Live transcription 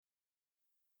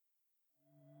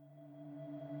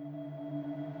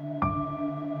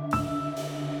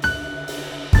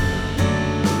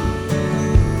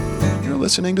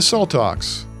listening to Soul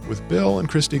Talks with Bill and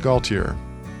Christy Gaultier.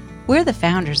 We're the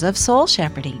founders of Soul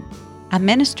Shepherding, a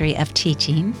ministry of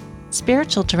teaching,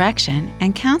 spiritual direction,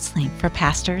 and counseling for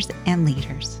pastors and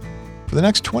leaders. For the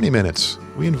next 20 minutes,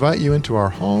 we invite you into our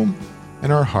home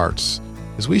and our hearts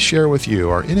as we share with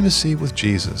you our intimacy with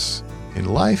Jesus in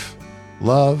life,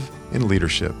 love, and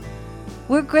leadership.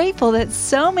 We're grateful that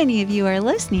so many of you are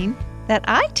listening that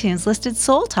iTunes listed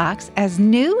Soul Talks as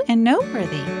new and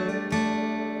noteworthy.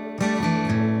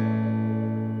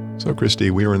 So, Christy,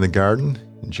 we were in the garden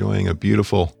enjoying a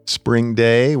beautiful spring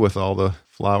day with all the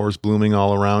flowers blooming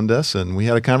all around us, and we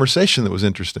had a conversation that was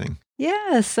interesting.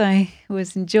 Yes, I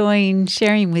was enjoying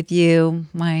sharing with you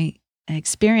my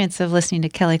experience of listening to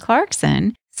Kelly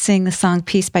Clarkson sing the song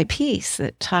Piece by Piece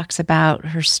that talks about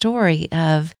her story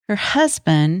of her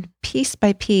husband, piece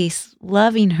by piece,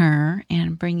 loving her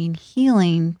and bringing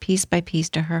healing piece by piece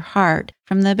to her heart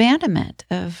from the abandonment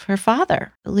of her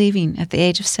father, leaving at the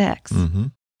age of 6. Mm-hmm.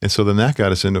 And so then that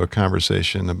got us into a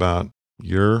conversation about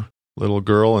your little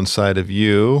girl inside of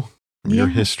you, your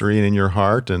history and in your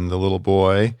heart, and the little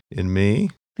boy in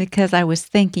me. Because I was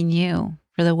thanking you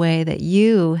for the way that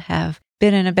you have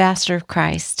been an ambassador of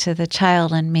Christ to the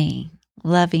child in me,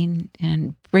 loving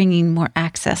and bringing more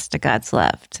access to God's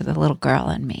love to the little girl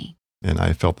in me. And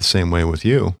I felt the same way with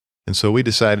you. And so we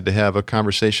decided to have a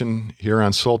conversation here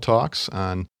on Soul Talks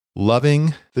on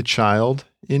loving the child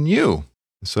in you.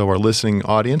 So our listening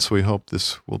audience, we hope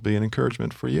this will be an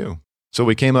encouragement for you. So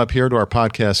we came up here to our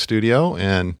podcast studio,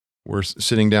 and we're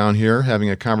sitting down here having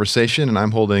a conversation, and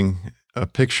I'm holding a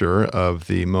picture of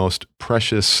the most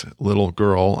precious little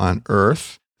girl on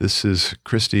earth. This is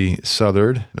Christy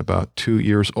Southard, about 2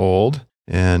 years old,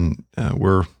 and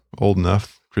we're old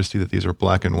enough, Christy, that these are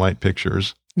black and white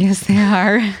pictures. Yes, they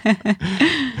are.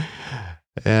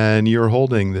 And you're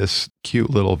holding this cute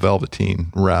little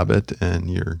velveteen rabbit, and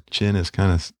your chin is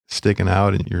kind of sticking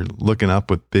out, and you're looking up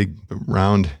with big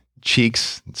round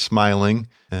cheeks, smiling,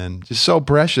 and just so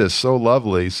precious, so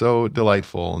lovely, so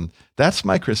delightful. And that's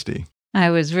my Christy.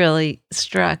 I was really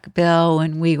struck, Bill,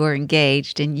 when we were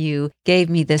engaged, and you gave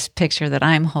me this picture that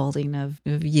I'm holding of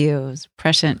you. It was a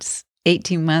precious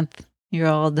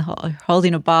 18-month-old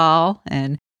holding a ball,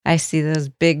 and I see those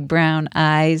big brown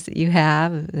eyes that you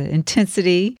have, the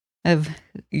intensity of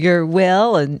your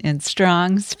will and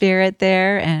strong spirit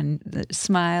there, and the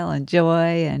smile and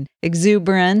joy and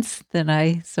exuberance that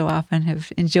I so often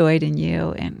have enjoyed in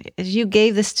you. And as you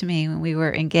gave this to me when we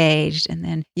were engaged, and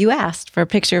then you asked for a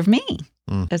picture of me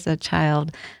as a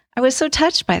child, I was so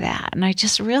touched by that. And I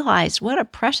just realized what a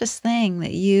precious thing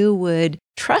that you would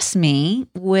trust me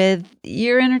with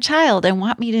your inner child and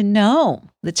want me to know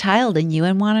the child in you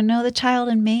and want to know the child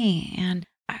in me. And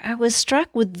I was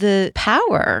struck with the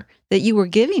power that you were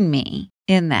giving me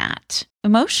in that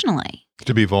emotionally.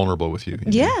 To be vulnerable with you.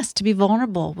 Yes, to be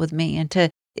vulnerable with me.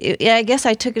 And I guess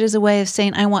I took it as a way of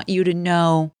saying, I want you to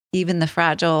know even the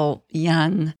fragile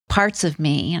young parts of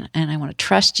me, and I want to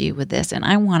trust you with this. And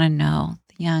I want to know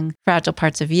the young, fragile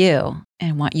parts of you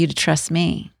and want you to trust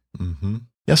me. Mm-hmm.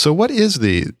 Yeah, so what is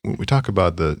when we talk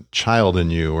about the child in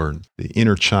you or the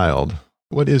inner child,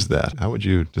 what is that? How would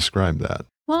you describe that?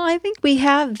 Well, I think we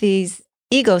have these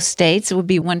ego states, it would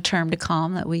be one term to call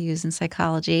them that we use in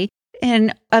psychology,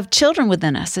 and of children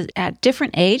within us at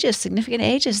different ages, significant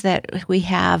ages, that we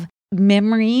have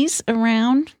memories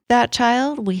around that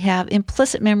child. We have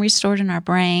implicit memories stored in our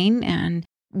brain, and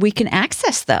we can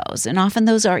access those. And often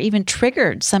those are even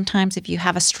triggered. Sometimes if you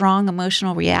have a strong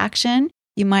emotional reaction,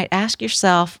 you might ask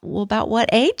yourself, well, about what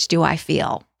age do I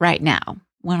feel right now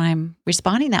when I'm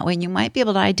responding that way? And you might be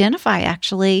able to identify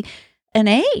actually an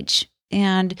age.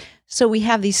 And so we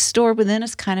have these stored within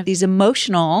us, kind of these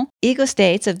emotional ego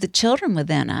states of the children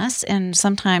within us. And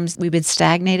sometimes we've been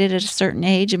stagnated at a certain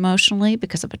age emotionally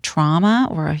because of a trauma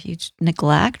or a huge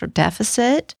neglect or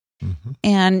deficit. Mm-hmm.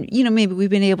 And, maybe we've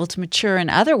been able to mature in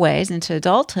other ways into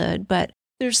adulthood, but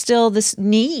there's still this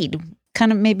need,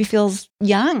 kind of maybe feels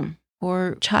young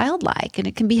or childlike. And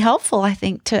it can be helpful, I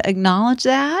think, to acknowledge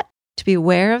that, to be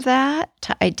aware of that,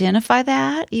 to identify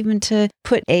that, even to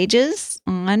put ages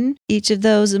on each of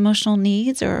those emotional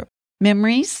needs or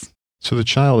memories. So the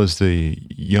child is the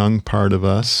young part of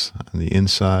us on the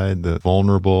inside, the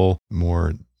vulnerable,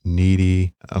 more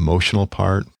needy, emotional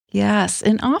part. Yes,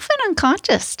 and often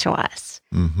unconscious to us.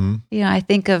 Mm-hmm. I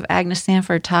think of Agnes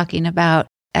Sanford talking about,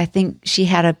 I think she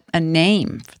had a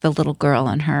name for the little girl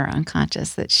in her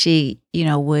unconscious that she,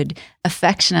 would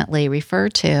affectionately refer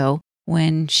to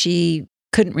when she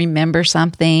couldn't remember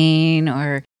something,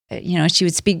 or, she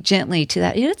would speak gently to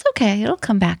that. It's okay. It'll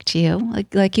come back to you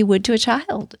like you would to a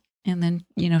child. And then,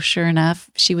 sure enough,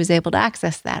 she was able to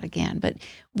access that again. But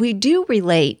we do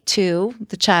relate to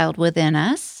the child within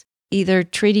us, either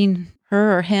treating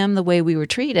her or him the way we were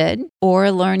treated,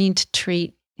 or learning to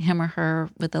treat him or her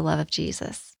with the love of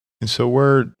Jesus. And so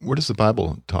where does the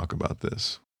Bible talk about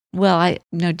this? Well, I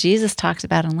know Jesus talks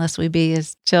about unless we be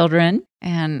his children.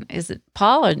 And is it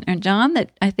Paul or John that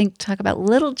I think talk about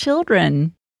little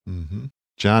children? Mm-hmm.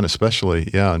 John especially,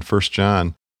 in 1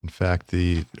 John. In fact,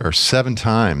 there are 7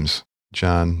 times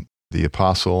John, the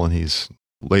apostle, and he's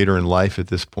later in life at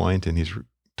this point, and he's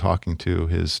talking to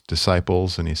his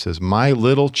disciples, and he says, "My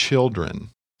little children,"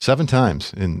 7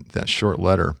 times in that short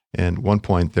letter. And one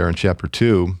point there in chapter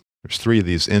 2, there's 3 of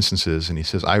these instances, and he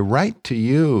says, "I write to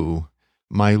you,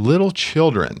 my little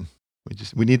children."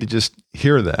 We need to just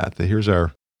hear that here's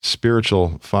our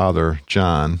spiritual father,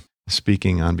 John,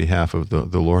 speaking on behalf of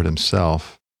the Lord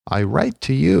himself. "I write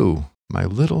to you, my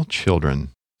little children,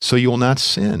 so you will not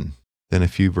sin." Then a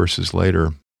few verses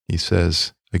later, he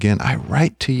says, again, "I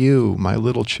write to you, my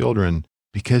little children,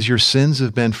 because your sins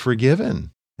have been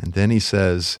forgiven." And then he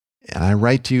says, "And I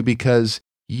write to you because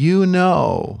you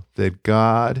know that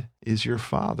God is your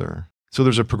Father." So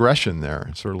there's a progression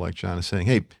there, sort of like John is saying,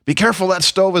 hey, be careful, that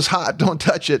stove is hot, don't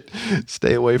touch it.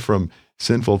 Stay away from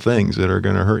sinful things that are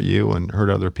going to hurt you and hurt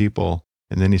other people.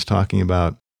 And then he's talking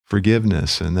about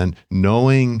forgiveness and then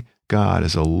knowing God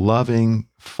as a loving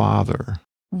Father.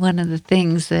 One of the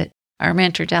things that our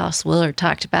mentor, Dallas Willard,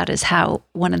 talked about is how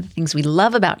one of the things we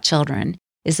love about children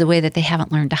is the way that they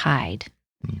haven't learned to hide.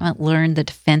 They haven't learned the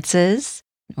defenses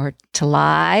or to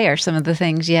lie or some of the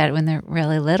things yet when they're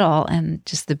really little, and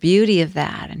just the beauty of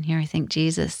that. And here I think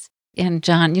Jesus and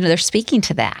John, they're speaking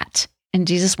to that. And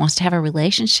Jesus wants to have a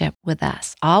relationship with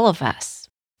us, all of us,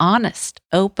 honest,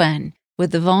 open,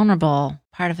 with the vulnerable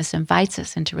part of us, invites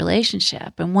us into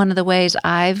relationship. And one of the ways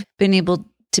I've been able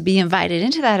to be invited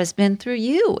into that has been through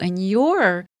you and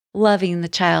your loving the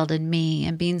child in me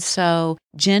and being so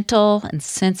gentle and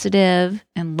sensitive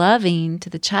and loving to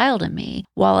the child in me,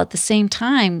 while at the same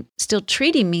time still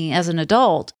treating me as an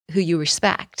adult who you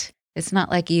respect. It's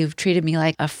not like you've treated me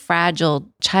like a fragile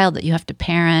child that you have to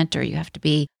parent or you have to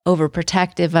be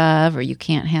overprotective of, or you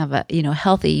can't have a,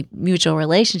 healthy mutual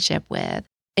relationship with.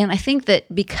 And I think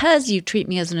that because you treat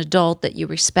me as an adult that you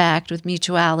respect with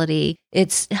mutuality,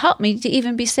 it's helped me to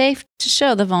even be safe to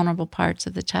show the vulnerable parts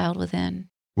of the child within.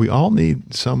 We all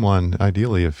need someone,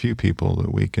 ideally a few people,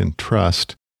 that we can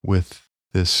trust with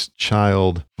this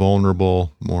child,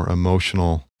 vulnerable, more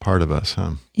emotional part of us,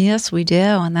 huh? Yes, we do.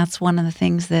 And that's one of the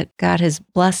things that God has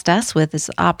blessed us with,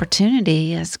 is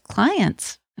opportunity as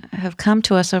clients have come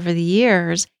to us over the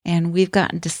years, and we've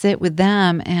gotten to sit with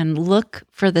them and look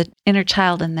for the inner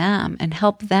child in them and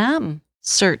help them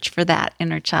search for that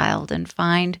inner child and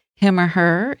find him or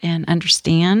her and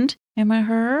understand him or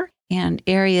her, and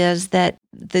areas that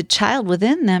the child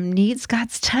within them needs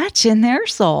God's touch in their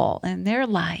soul and their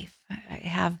life. I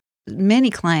have many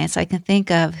clients I can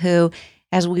think of who,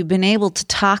 as we've been able to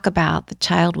talk about the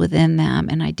child within them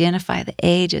and identify the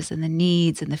ages and the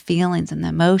needs and the feelings and the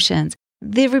emotions,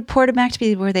 they've reported back to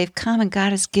me where they've come and God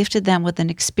has gifted them with an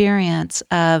experience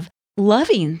of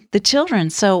loving the children.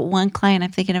 So one client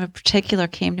I'm thinking of in particular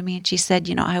came to me and she said,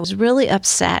 I was really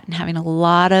upset and having a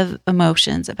lot of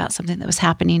emotions about something that was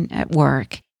happening at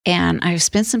work. And I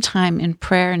spent some time in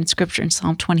prayer and scripture in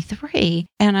Psalm 23.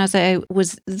 And as I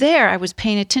was there, I was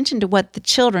paying attention to what the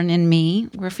children in me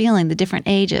were feeling, the different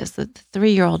ages, the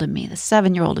 3-year-old in me, the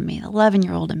 7-year-old in me, the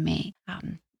 11-year-old in me,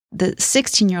 the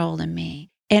 16-year-old in me.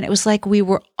 And it was like we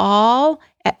were all,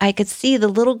 I could see the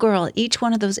little girl at each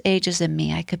one of those ages in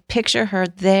me. I could picture her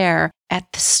there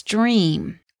at the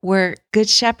stream where Good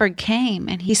Shepherd came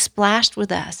and he splashed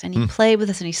with us and he played with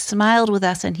us and he smiled with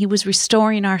us and he was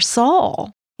restoring our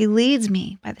soul. He leads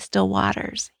me by the still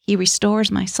waters. He restores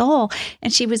my soul.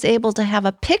 And she was able to have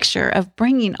a picture of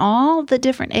bringing all the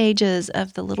different ages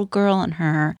of the little girl in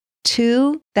her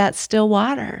to that still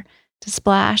water to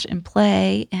splash and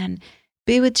play and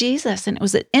be with Jesus. And it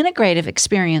was an integrative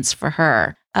experience for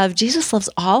her of Jesus loves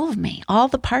all of me, all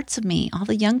the parts of me, all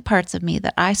the young parts of me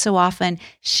that I so often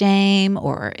shame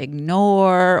or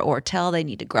ignore or tell they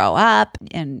need to grow up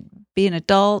and be an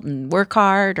adult and work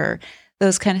hard or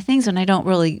those kind of things. And I don't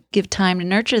really give time to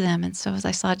nurture them. And so as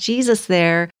I saw Jesus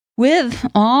there with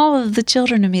all of the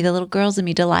children of me, the little girls in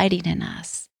me delighting in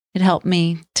us, it helped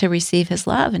me to receive his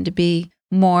love and to be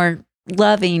more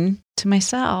loving to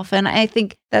myself. And I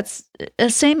think that's the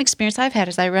same experience I've had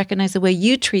as I recognize the way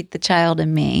you treat the child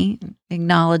in me,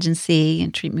 acknowledge and see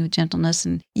and treat me with gentleness.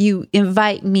 And you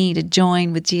invite me to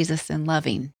join with Jesus in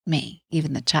loving me,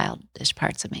 even the childish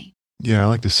parts of me. Yeah, I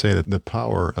like to say that the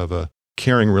power of a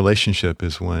caring relationship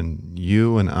is when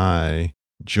you and I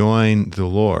join the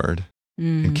Lord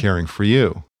in caring for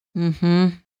you. Mm-hmm.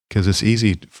 Because it's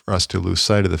easy for us to lose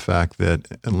sight of the fact that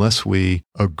unless we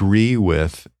agree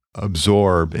with,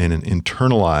 absorb, and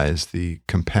internalize the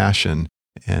compassion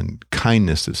and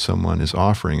kindness that someone is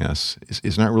offering us,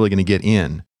 is not really going to get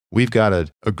in. We've got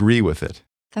to agree with it.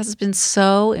 That's been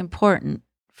so important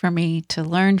for me to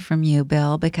learn from you,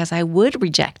 Bill, because I would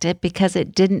reject it because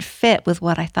it didn't fit with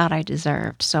what I thought I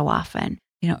deserved so often.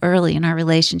 Early in our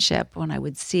relationship, when I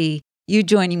would see you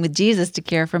joining with Jesus to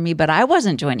care for me, but I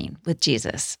wasn't joining with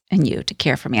Jesus and you to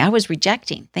care for me. I was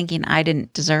rejecting, thinking I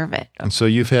didn't deserve it. And so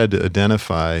you've had to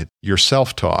identify your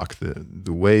self-talk,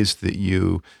 the ways that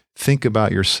you think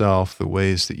about yourself, the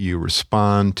ways that you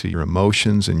respond to your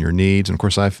emotions and your needs. And of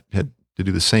course, I've had to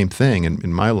do the same thing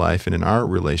in my life and in our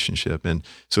relationship. And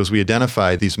so as we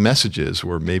identify these messages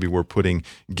where maybe we're putting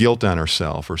guilt on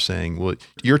ourselves or saying, well,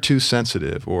 you're too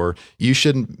sensitive, or you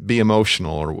shouldn't be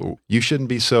emotional, or you shouldn't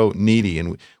be so needy.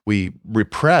 And we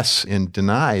repress and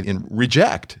deny and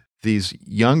reject these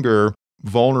younger,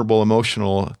 vulnerable,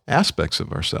 emotional aspects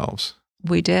of ourselves.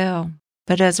 We do.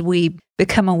 But as we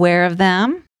become aware of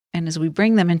them and as we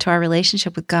bring them into our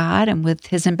relationship with God and with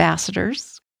his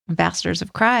ambassadors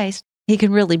of Christ, he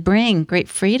can really bring great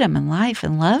freedom and life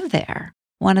and love there.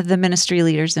 One of the ministry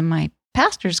leaders in my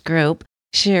pastor's group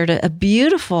shared a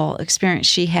beautiful experience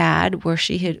she had where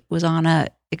she was on a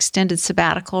extended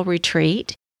sabbatical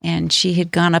retreat, and she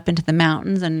had gone up into the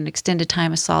mountains and an extended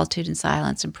time of solitude and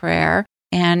silence and prayer.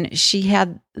 And she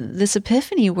had this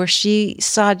epiphany where she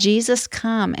saw Jesus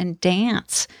come and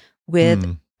dance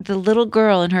with the little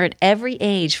girl in her at every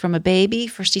age, from a baby.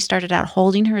 First, he started out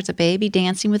holding her as a baby,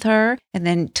 dancing with her, and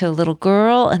then to a little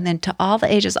girl, and then to all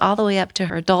the ages, all the way up to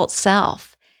her adult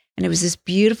self. And it was this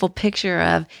beautiful picture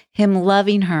of him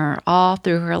loving her all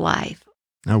through her life.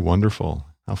 How wonderful.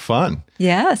 How fun.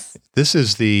 Yes. This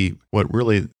is what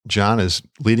really John is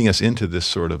leading us into, this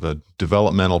sort of a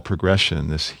developmental progression,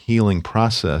 this healing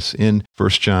process in 1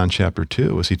 John chapter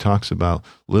 2, as he talks about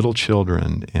little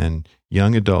children and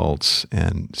young adults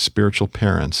and spiritual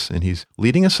parents. And he's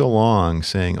leading us along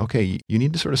saying, okay, you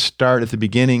need to sort of start at the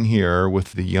beginning here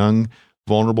with the young,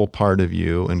 vulnerable part of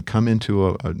you and come into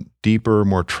a deeper,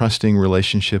 more trusting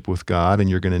relationship with God. And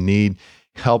you're going to need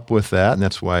help with that. And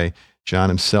that's why John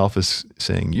himself is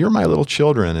saying, you're my little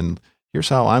children, and here's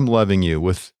how I'm loving you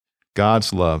with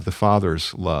God's love, the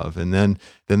Father's love. And then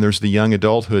there's the young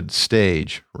adulthood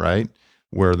stage, right,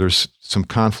 where there's some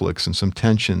conflicts and some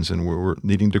tensions, and we're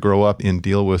needing to grow up and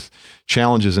deal with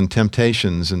challenges and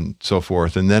temptations and so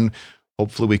forth. And then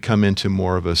hopefully we come into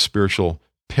more of a spiritual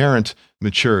parent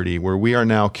maturity where we are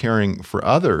now caring for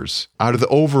others out of the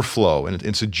overflow. And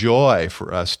it's a joy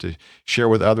for us to share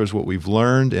with others what we've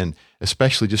learned, and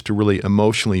especially just to really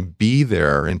emotionally be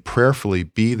there and prayerfully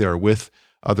be there with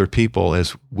other people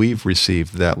as we've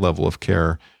received that level of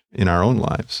care in our own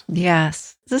lives.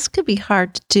 Yes. This could be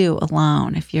hard to do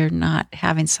alone if you're not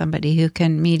having somebody who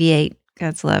can mediate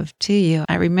God's love to you.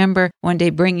 I remember one day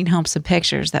bringing home some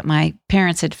pictures that my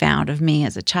parents had found of me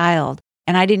as a child,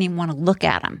 and I didn't even want to look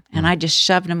at them. And I just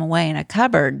shoved them away in a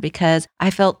cupboard because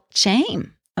I felt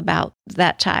shame about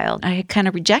that child. I had kind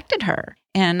of rejected her.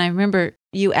 And I remember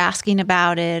you asking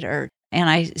about it, and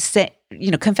I said,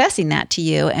 confessing that to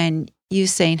you, and you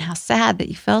saying how sad that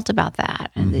you felt about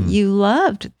that, and that you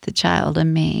loved the child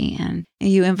in me, and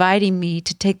you inviting me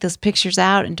to take those pictures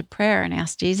out into prayer and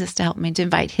ask Jesus to help me to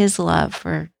invite his love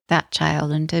for that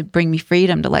child and to bring me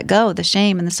freedom to let go of the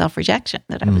shame and the self-rejection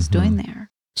that I was doing there.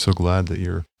 So glad that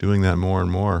you're doing that more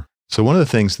and more. So one of the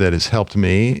things that has helped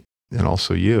me and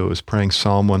also you is praying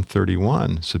Psalm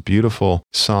 131. It's a beautiful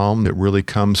psalm that really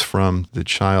comes from the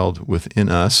child within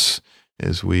us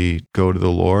as we go to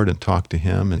the Lord and talk to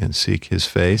him and seek his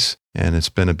face. And it's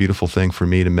been a beautiful thing for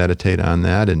me to meditate on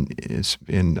that.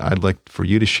 And I'd like for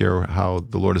you to share how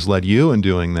the Lord has led you in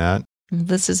doing that.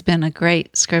 This has been a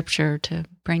great scripture to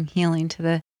bring healing to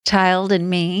the child in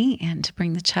me and to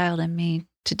bring the child in me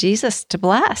to Jesus to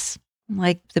bless.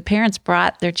 Like the parents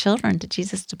brought their children to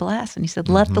Jesus to bless. And he said,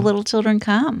 let the little children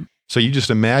come. So you just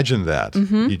imagine that.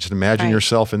 You just imagine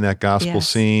yourself in that gospel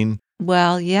scene.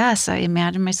 Well, yes, I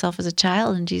imagine myself as a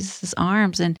child in Jesus'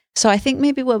 arms. And so I think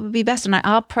maybe what would be best, and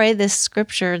I'll pray this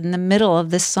scripture in the middle of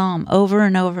this psalm over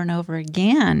and over and over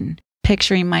again,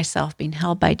 picturing myself being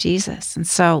held by Jesus. And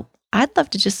so I'd love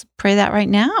to just pray that right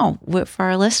now for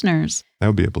our listeners. That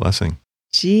would be a blessing.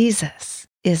 Jesus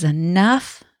is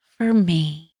enough for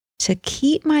me to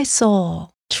keep my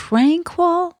soul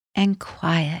tranquil and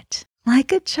quiet,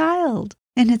 like a child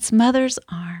in its mother's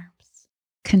arms,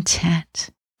 content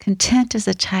as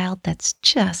a child that's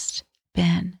just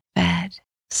been fed.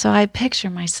 So I picture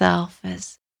myself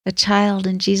as a child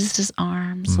in Jesus'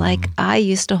 arms, like I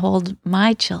used to hold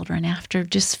my children after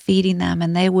just feeding them,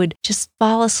 and they would just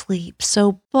fall asleep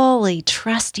so fully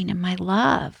trusting in my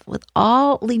love, with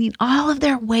leaning all of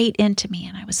their weight into me,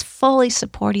 and I was fully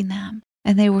supporting them.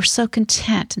 And they were so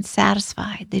content and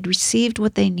satisfied. They'd received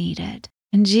what they needed.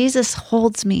 And Jesus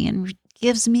holds me and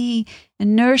gives me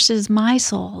and nourishes my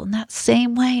soul in that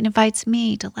same way and invites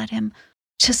me to let him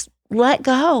just let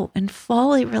go and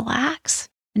fully relax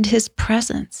into his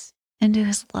presence, into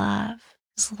his love,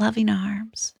 his loving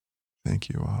arms. Thank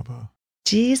you, Abba.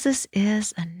 Jesus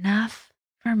is enough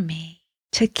for me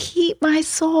to keep my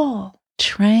soul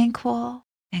tranquil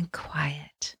and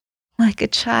quiet, like a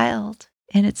child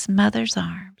in its mother's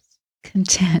arms,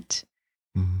 content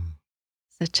as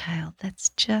a child that's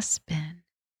just been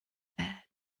fed.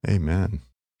 Amen.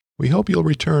 We hope you'll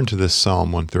return to this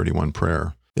Psalm 131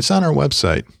 prayer. It's on our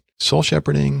website,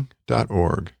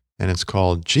 soulshepherding.org, and it's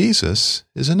called Jesus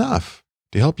is Enough.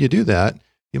 To help you do that,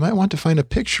 you might want to find a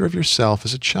picture of yourself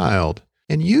as a child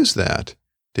and use that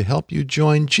to help you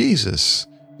join Jesus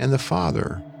and the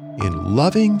Father in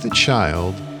loving the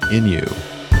child in you.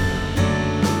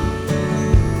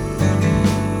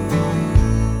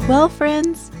 Well,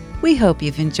 friends, we hope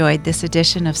you've enjoyed this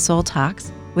edition of Soul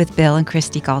Talks with Bill and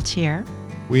Christy Gaultier.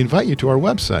 We invite you to our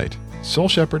website,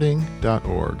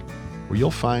 soulshepherding.org, where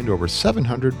you'll find over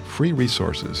 700 free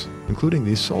resources, including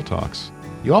these Soul Talks.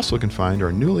 You also can find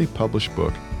our newly published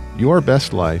book, Your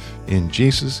Best Life in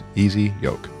Jesus' Easy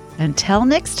Yoke. Until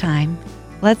next time,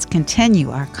 let's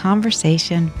continue our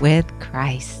conversation with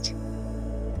Christ.